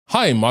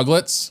Hi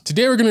Muglets.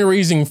 Today we're going to be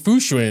raising Fu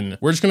Xuan.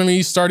 We're just going to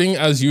be starting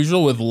as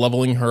usual with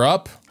leveling her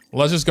up.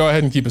 Let's just go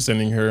ahead and keep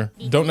ascending her.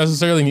 Don't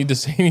necessarily need to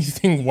say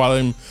anything while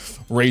I'm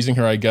raising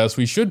her, I guess.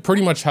 We should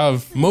pretty much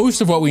have most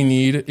of what we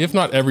need, if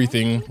not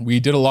everything. We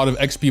did a lot of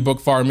XP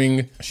book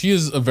farming. She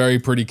is a very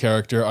pretty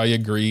character, I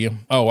agree.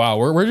 Oh wow,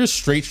 we're just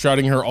straight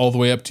shouting her all the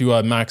way up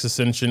to max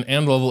ascension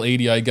and level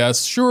 80, I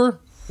guess.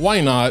 Sure,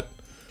 why not?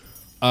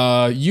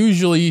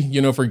 Usually,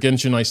 you know, for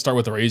Genshin, I start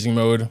with the raising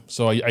mode,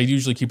 so I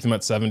usually keep them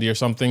at 70 or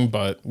something,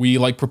 but we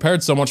like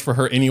prepared so much for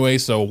her anyway,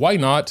 so why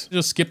not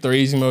just skip the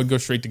raising mode, go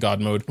straight to God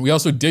mode. We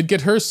also did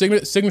get her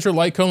signature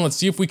light cone. Let's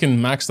see if we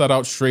can max that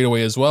out straight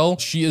away as well.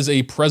 She is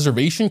a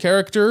preservation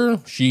character.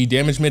 She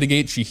damage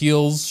mitigates, she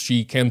heals,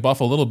 she can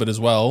buff a little bit as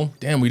well.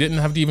 Damn, we didn't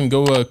have to even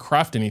go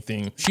craft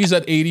anything. She's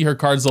at 80, her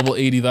card's level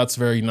 80, that's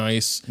very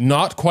nice.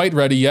 Not quite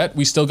ready yet,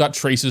 we still got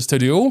traces to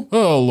do.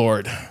 Oh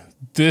Lord,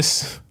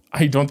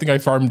 I don't think I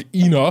farmed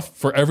enough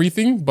for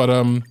everything, but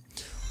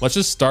let's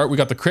just start. We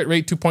got the crit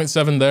rate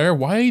 2.7 there.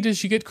 Why does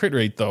she get crit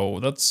rate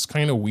though? That's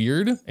kind of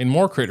weird. And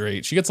more crit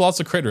rate. She gets lots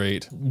of crit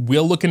rate.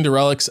 We'll look into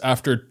relics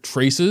after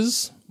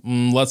traces.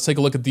 Let's take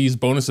a look at these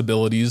bonus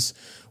abilities.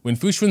 When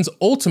Fu Xuan's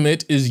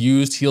ultimate is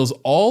used, heals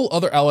all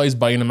other allies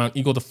by an amount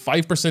equal to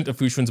 5% of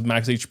Fu Xuan's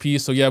max HP.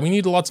 So yeah, we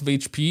need lots of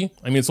HP.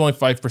 I mean, it's only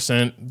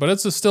 5%, but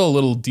it's still a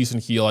little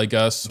decent heal, I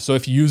guess. So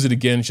if you use it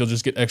again, she'll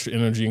just get extra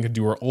energy and can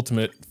do her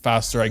ultimate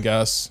faster, I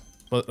guess.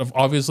 But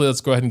obviously, let's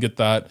go ahead and get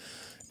that.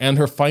 And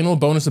her final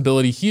bonus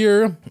ability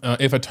here,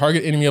 if a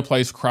target enemy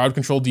applies crowd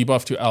control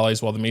debuff to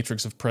allies while the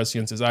Matrix of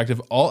Prescience is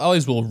active, all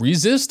allies will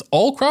resist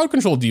all crowd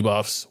control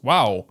debuffs.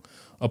 Wow.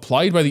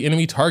 Applied by the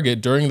enemy target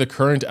during the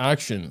current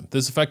action.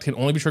 This effect can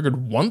only be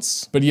triggered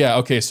once. But yeah,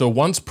 okay, so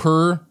once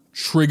per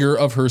trigger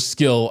of her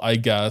skill, I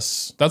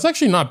guess. That's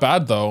actually not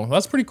bad though.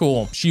 That's pretty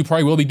cool. She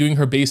probably will be doing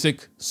her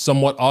basic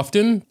somewhat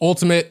often.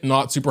 Ultimate,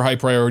 not super high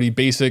priority.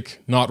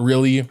 Basic, not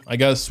really. I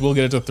guess we'll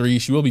get it to 3.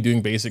 She will be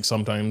doing basic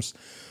sometimes.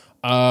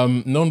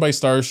 Known by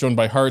stars, shown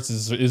by hearts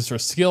is her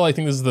skill. I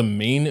think this is the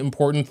main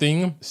important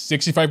thing.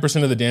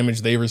 65% of the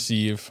damage they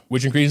receive,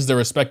 which increases their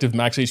respective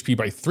max HP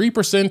by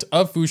 3%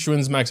 of Fu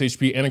Xuan's max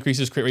HP and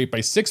increases crit rate by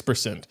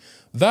 6%.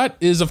 That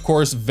is, of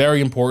course,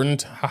 very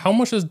important. How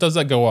much does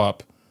that go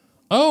up?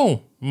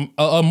 Oh,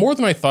 more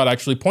than I thought,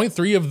 actually.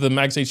 0.3 of the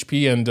max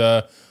HP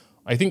and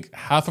I think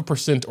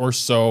 0.5% or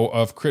so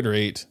of crit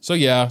rate. So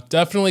yeah,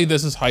 definitely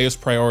this is highest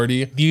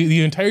priority.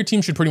 The entire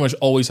team should pretty much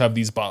always have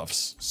these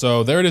buffs.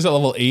 So there it is at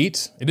level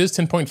 8. It is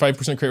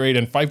 10.5% crit rate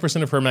and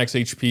 5% of her max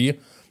HP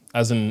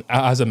as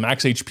a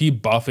max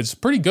HP buff. It's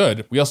pretty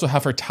good. We also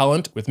have her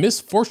talent. With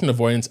Misfortune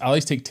Avoidance,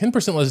 allies take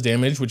 10% less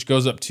damage, which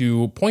goes up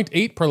to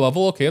 0.8 per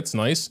level. Okay, that's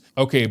nice.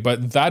 Okay,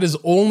 but that is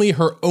only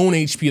her own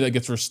HP that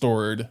gets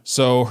restored.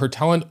 So her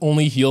talent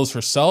only heals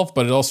herself,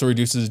 but it also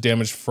reduces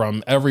damage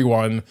from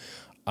everyone.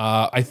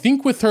 I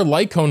think with her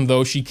light cone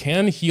though, she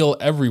can heal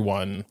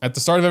everyone. At the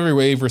start of every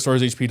wave,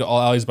 restores HP to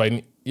all allies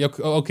by,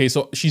 okay,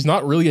 so she's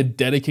not really a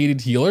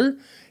dedicated healer.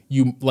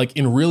 You, like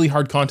in really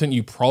hard content,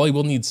 you probably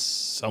will need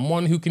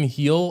someone who can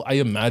heal, I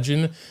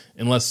imagine,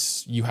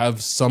 unless you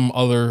have some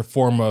other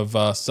form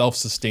of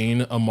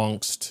self-sustain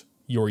amongst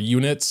your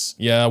units.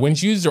 Yeah, when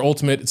she uses her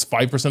ultimate, it's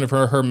 5% of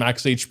her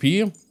max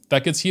HP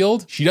that gets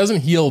healed. She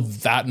doesn't heal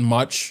that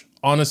much,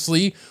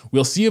 honestly.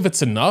 We'll see if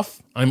it's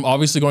enough. I'm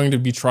obviously going to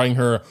be trying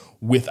her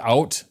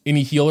without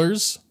any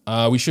healers.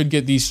 We should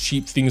get these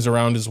cheap things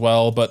around as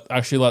well, but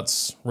actually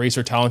let's raise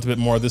her talent a bit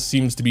more. This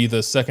seems to be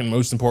the second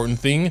most important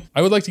thing.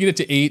 I would like to get it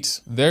to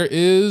 8. There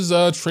is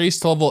a trace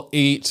to level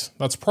 8.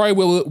 That's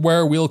probably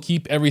where we'll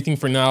keep everything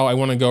for now. I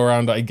want to go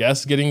around, I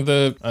guess, getting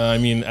the, I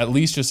mean, at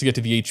least just to get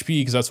to the HP,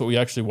 because that's what we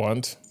actually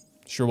want.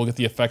 Sure, we'll get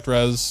the effect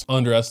res.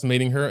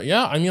 Underestimating her.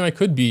 Yeah, I mean, I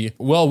could be.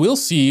 Well, we'll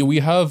see. We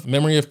have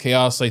Memory of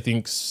Chaos, I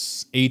think,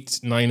 8,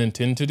 9, and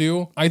 10 to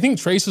do. I think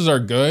traces are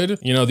good.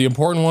 You know, the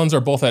important ones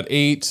are both at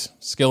 8.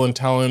 Skill and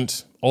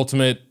talent.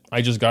 Ultimate,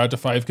 I just got it to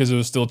 5 because it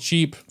was still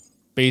cheap.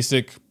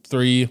 Basic,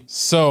 3.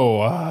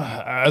 So,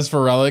 as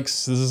for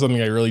relics, this is something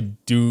I really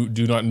do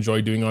not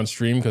enjoy doing on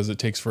stream because it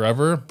takes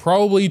forever.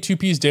 Probably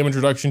 2-piece damage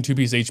reduction,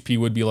 2-piece HP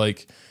would be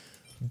like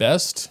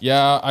best.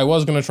 Yeah, I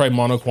was gonna try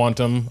Mono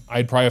Quantum.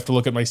 I'd probably have to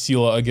look at my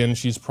Sela again.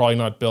 She's probably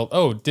not built.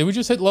 Oh, did we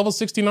just hit level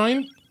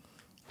 69?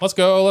 Let's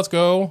go, let's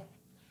go.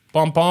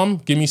 Pom pom,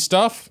 give me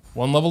stuff.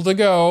 1 level to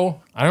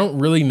go. I don't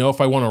really know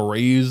if I want to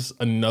raise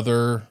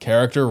another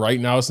character right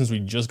now since we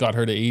just got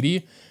her to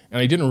 80. And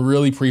I didn't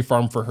really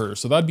pre-farm for her,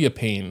 so that'd be a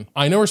pain.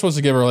 I know we're supposed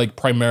to give her like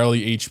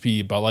primarily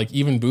HP, but like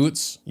even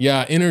boots.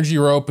 Yeah, Energy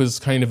Rope is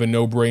kind of a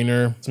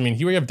no-brainer. I mean,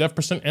 here we have Def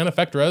Percent and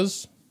Effect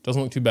Res. Doesn't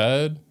look too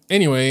bad.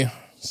 Anyway,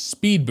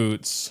 Speed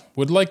Boots.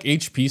 Would like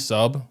HP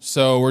sub.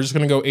 So we're just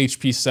gonna go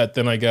HP set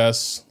then, I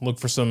guess. Look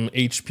for some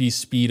HP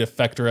speed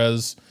Effect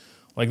Res.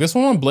 Like this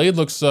one on Blade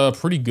looks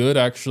pretty good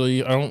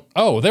actually.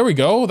 Oh, there we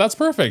go. That's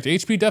perfect.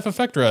 HP Def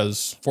Effect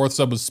Res. 4th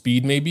sub with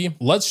speed maybe.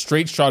 Let's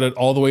straight shot it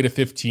all the way to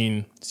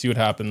 15. See what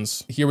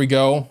happens. Here we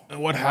go.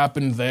 What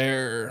happened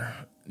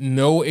there?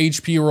 No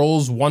HP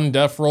rolls, 1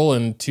 Def roll,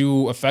 and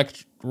 2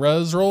 Effect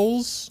Res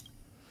rolls.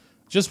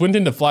 Just went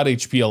into flat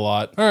HP a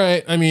lot. All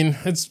right, I mean,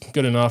 it's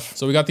good enough.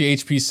 So we got the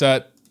HP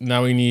set.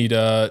 Now we need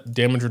a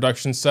damage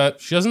reduction set.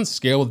 She doesn't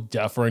scale with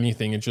def or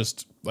anything. It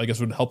just, I guess,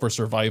 would help her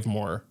survive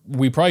more.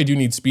 We probably do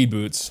need speed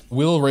boots.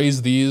 We'll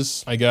raise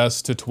these, I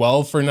guess, to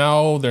 12 for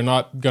now. They're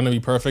not gonna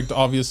be perfect,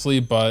 obviously,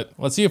 but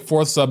let's see if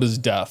fourth sub is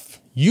def.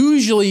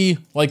 Usually,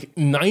 like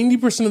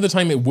 90% of the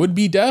time it would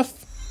be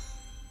def.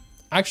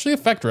 Actually,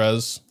 effect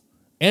res.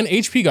 And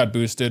HP got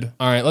boosted.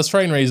 All right, let's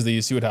try and raise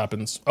these, see what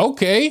happens.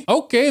 Okay,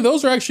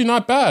 those are actually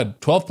not bad.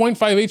 12.5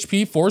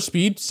 HP, 4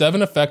 speed,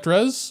 7 effect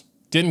res.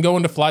 Didn't go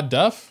into flat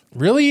def.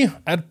 Really?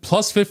 At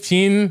plus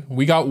 15,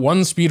 we got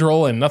 1 speed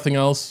roll and nothing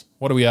else.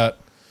 What are we at?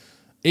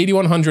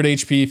 8100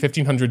 HP,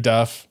 1500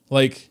 def.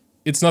 Like,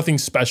 it's nothing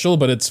special,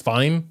 but it's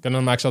fine.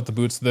 Gonna max out the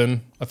boots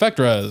then. Effect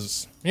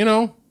res, you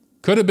know,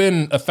 could have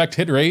been effect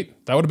hit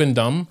rate. That would have been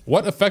dumb.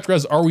 What effect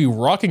res are we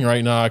rocking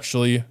right now,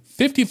 actually?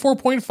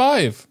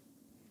 54.5.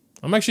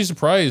 I'm actually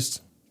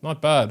surprised.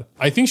 Not bad.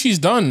 I think she's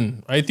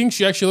done. I think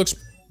she actually looks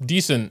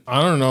decent.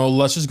 I don't know.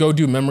 Let's just go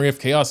do Memory of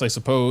Chaos, I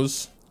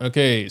suppose.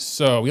 Okay,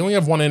 so we only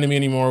have 1 enemy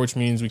anymore, which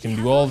means we can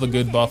do all the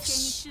good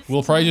buffs.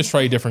 We'll probably just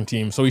try a different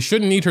team. So we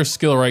shouldn't need her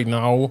skill right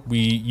now. We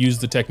use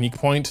the technique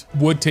point.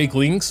 Would take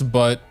Links,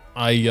 but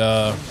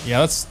yeah,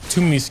 that's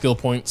too many skill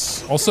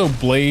points. Also,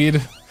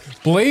 Blade,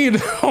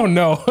 oh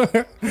no.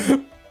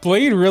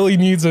 Blade really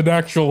needs an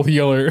actual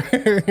healer.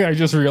 I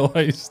just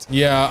realized.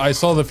 Yeah, I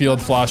saw the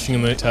field flashing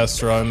in the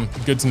test run.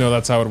 Good to know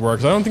that's how it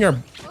works. I don't think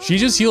she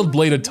just healed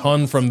Blade a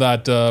ton from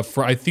that,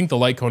 for I think the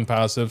light cone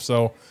passive.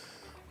 So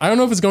I don't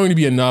know if it's going to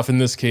be enough in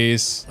this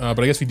case,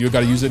 but I guess we do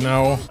gotta use it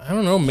now. I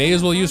don't know, may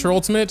as well use her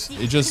ultimate.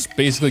 It just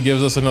basically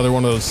gives us another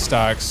one of those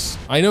stacks.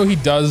 I know he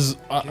does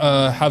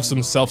have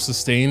some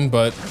self-sustain,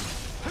 but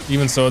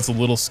even so, it's a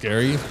little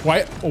scary.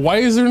 Why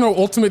is there no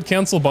ultimate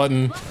cancel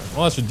button?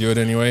 Well, that should do it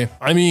anyway.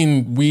 I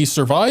mean, we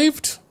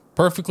survived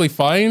perfectly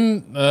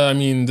fine. I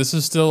mean, this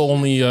is still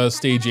only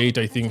stage 8,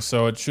 I think,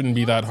 so it shouldn't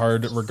be that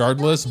hard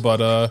regardless,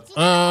 but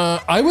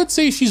I would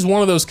say she's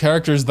one of those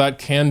characters that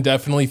can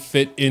definitely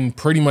fit in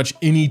pretty much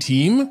any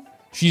team.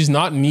 She's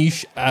not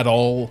niche at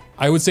all.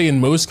 I would say in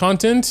most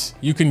content,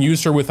 you can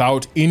use her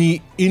without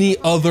any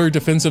other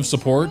defensive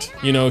support.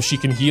 You know, she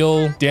can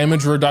heal,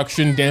 damage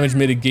reduction, damage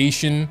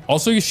mitigation.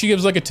 Also, she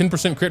gives like a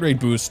 10% crit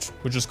rate boost,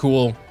 which is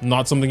cool.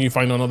 Not something you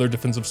find on other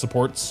defensive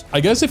supports. I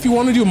guess if you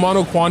want to do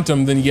mono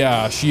quantum, then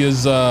yeah, she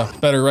is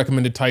better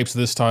recommended types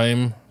this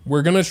time.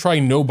 We're gonna try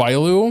no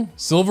Bailu,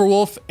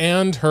 Silverwolf,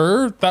 and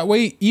her. That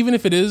way, even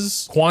if it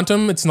is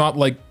quantum, it's not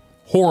like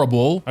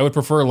horrible. I would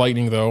prefer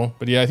lightning though.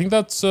 But yeah, I think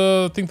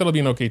that'll be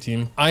an okay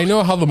team. I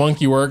know how the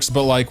monkey works,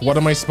 but like, what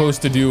am I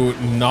supposed to do?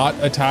 Not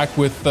attack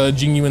with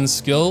Jingyuan's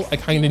skill? I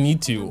kind of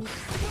need to.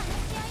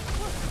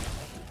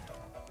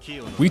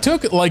 We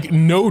took like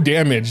no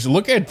damage.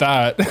 Look at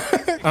that.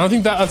 I don't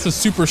think that's a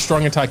super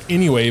strong attack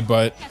anyway,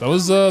 but that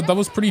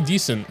was pretty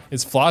decent.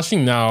 It's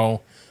flashing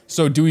now.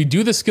 So do we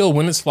do the skill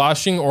when it's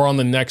flashing or on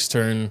the next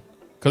turn?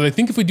 Because I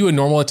think if we do a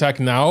normal attack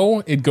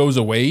now, it goes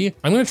away.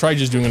 I'm gonna try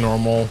just doing a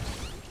normal.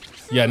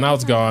 Yeah, now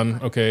it's gone.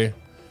 Okay.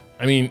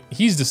 I mean,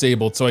 he's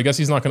disabled, so I guess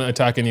he's not going to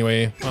attack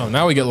anyway. Oh,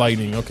 now we get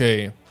lightning.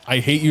 Okay. I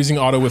hate using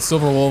auto with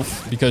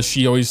Silverwolf because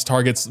she always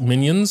targets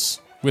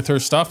minions with her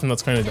stuff, and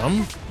that's kind of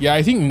dumb. Yeah,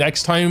 I think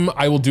next time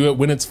I will do it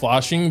when it's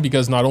flashing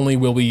because not only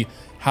will we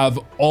have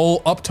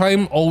all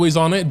uptime always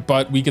on it,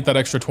 but we get that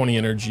extra 20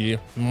 energy.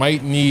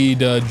 Might need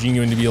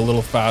Jingyuan to be a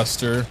little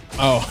faster.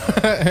 Oh,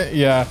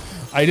 yeah.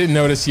 I didn't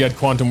notice he had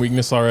quantum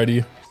weakness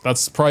already.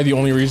 That's probably the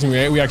only reason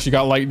we actually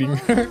got lightning.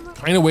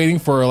 Kind of waiting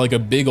for like a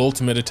big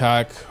ultimate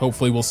attack.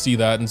 Hopefully we'll see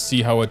that and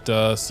see how it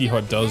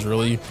does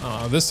really.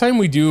 This time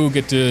we do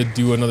get to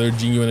do another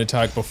Jingyuan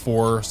attack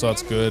before, so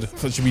that's good.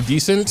 So it should be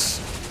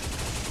decent.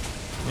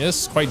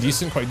 Yes, quite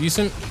decent, quite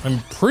decent. I'm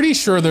pretty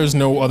sure there's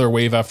no other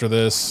wave after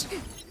this.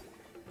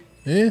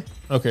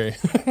 Okay.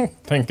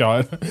 Thank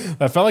God.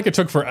 That felt like it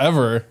took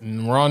forever.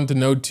 And we're on to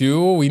node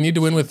 2. We need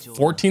to win with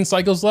 14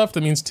 cycles left.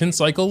 That means 10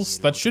 cycles.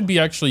 That should be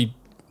actually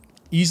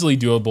easily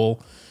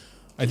doable.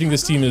 I think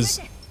this team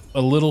is a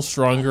little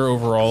stronger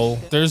overall.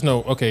 There's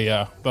no, okay,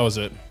 yeah, that was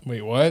it.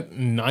 Wait, what?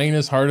 9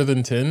 is harder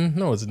than 10?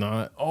 No, it's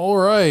not. All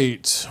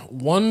right,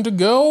 1 to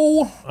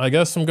go. I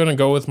guess I'm gonna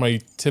go with my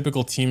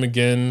typical team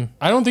again.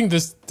 I don't think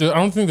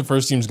the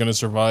first team's gonna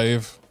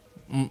survive.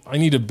 I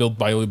need to build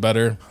Bailu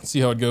better. Let's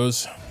see how it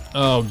goes.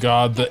 Oh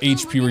God, the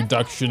HP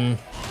reduction.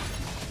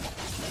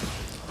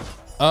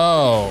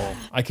 Oh,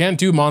 I can't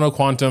do mono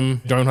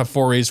quantum. Don't have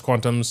 4 raised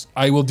quantums.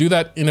 I will do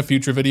that in a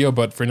future video,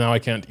 but for now I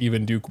can't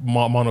even do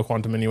mono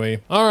quantum anyway.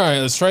 All right,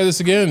 let's try this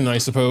again, I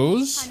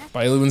suppose.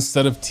 Bailu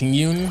instead of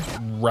Tingyun.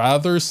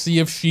 Rather see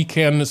if she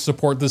can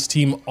support this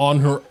team on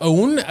her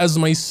own as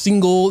my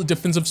single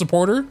defensive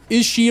supporter.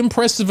 Is she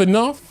impressive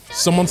enough?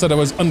 Someone said I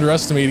was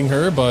underestimating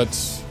her,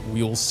 but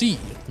we'll see.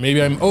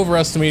 Maybe I'm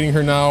overestimating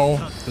her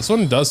now. This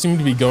one does seem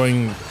to be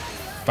going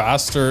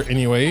faster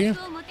anyway.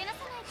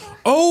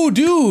 Oh,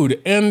 dude,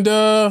 and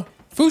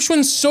Fu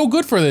Xuan's so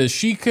good for this.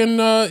 She can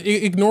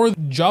ignore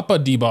Japa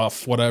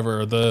debuff,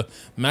 whatever, the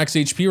max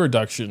HP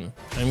reduction.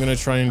 I'm gonna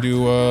try and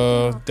do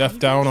Death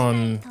Down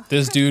on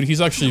this dude.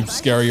 He's actually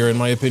scarier in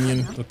my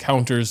opinion. The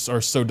counters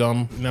are so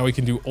dumb. Now we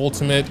can do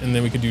ultimate, and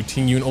then we can do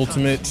Ting Yun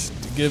ultimate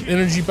to give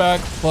energy back,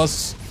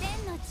 plus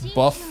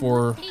buff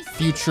for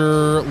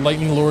future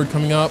Lightning Lord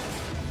coming up.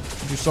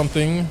 Do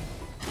something.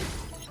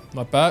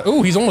 Not bad.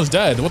 Oh, he's almost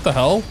dead. What the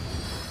hell?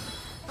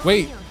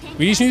 Wait.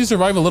 We just need to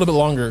survive a little bit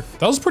longer.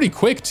 That was pretty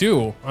quick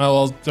too.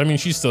 Well, I mean,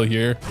 she's still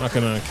here. I'm not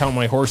gonna count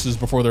my horses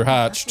before they're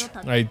hatched.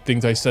 I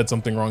think I said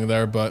something wrong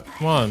there, but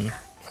come on.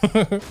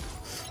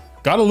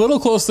 Got a little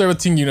close there with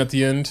Ting Yun at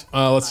the end.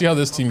 Let's see how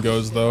this team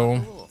goes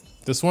though.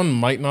 This one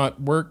might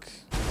not work.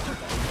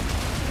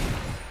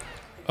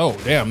 Oh,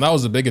 damn, that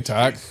was a big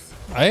attack.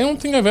 I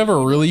don't think I've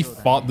ever really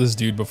fought this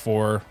dude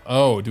before.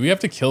 Oh, do we have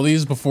to kill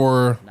these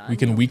before we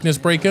can weakness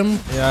break him?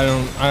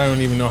 Yeah, I don't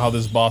even know how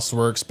this boss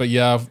works, but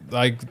yeah,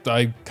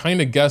 I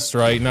kind of guessed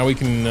right. Now we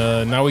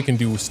can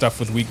do stuff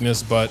with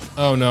weakness, but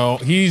oh no,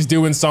 he's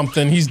doing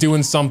something. He's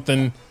doing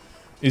something.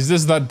 Is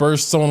this that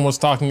burst someone was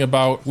talking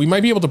about? We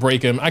might be able to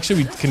break him.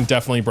 Actually, we can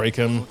definitely break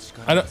him.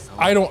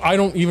 I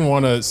don't even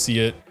want to see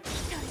it.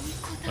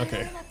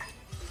 Okay.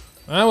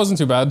 That wasn't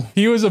too bad.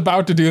 He was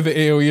about to do the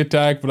AoE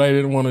attack, but I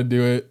didn't want to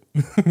do it.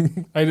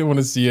 I didn't want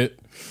to see it.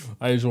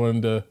 I just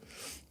wanted to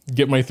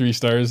get my 3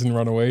 stars and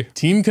run away.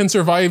 Team can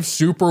survive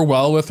super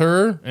well with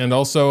her, and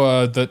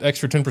also that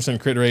extra 10%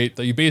 crit rate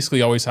that you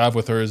basically always have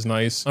with her is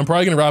nice. I'm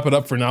probably gonna wrap it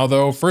up for now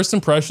though. First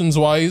impressions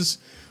wise,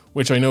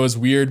 which I know is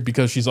weird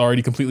because she's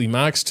already completely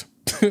maxed,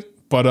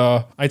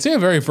 but I'd say a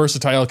very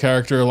versatile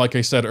character, like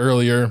I said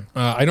earlier.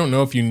 I don't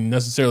know if you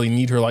necessarily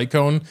need her light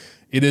cone.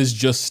 It is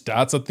just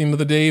stats at the end of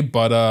the day,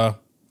 but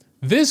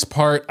this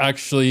part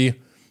actually,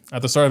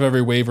 at the start of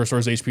every wave,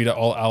 restores HP to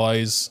all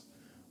allies.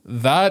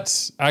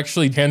 That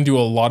actually can do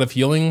a lot of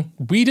healing.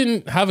 We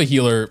didn't have a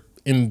healer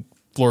in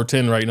floor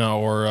 10 right now,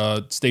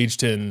 or stage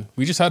 10.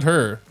 We just had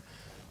her.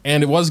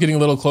 And it was getting a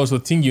little close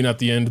with Ting Yun at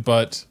the end,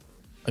 but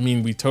I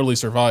mean, we totally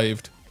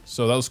survived.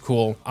 So that was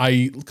cool.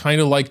 I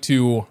kind of like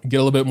to get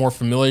a little bit more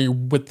familiar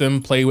with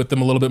them, play with them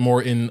a little bit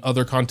more in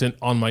other content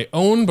on my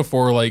own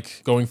before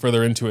like going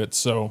further into it.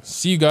 So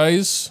see you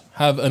guys.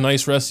 Have a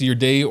nice rest of your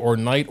day or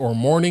night or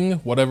morning,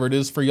 whatever it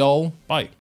is for y'all. Bye.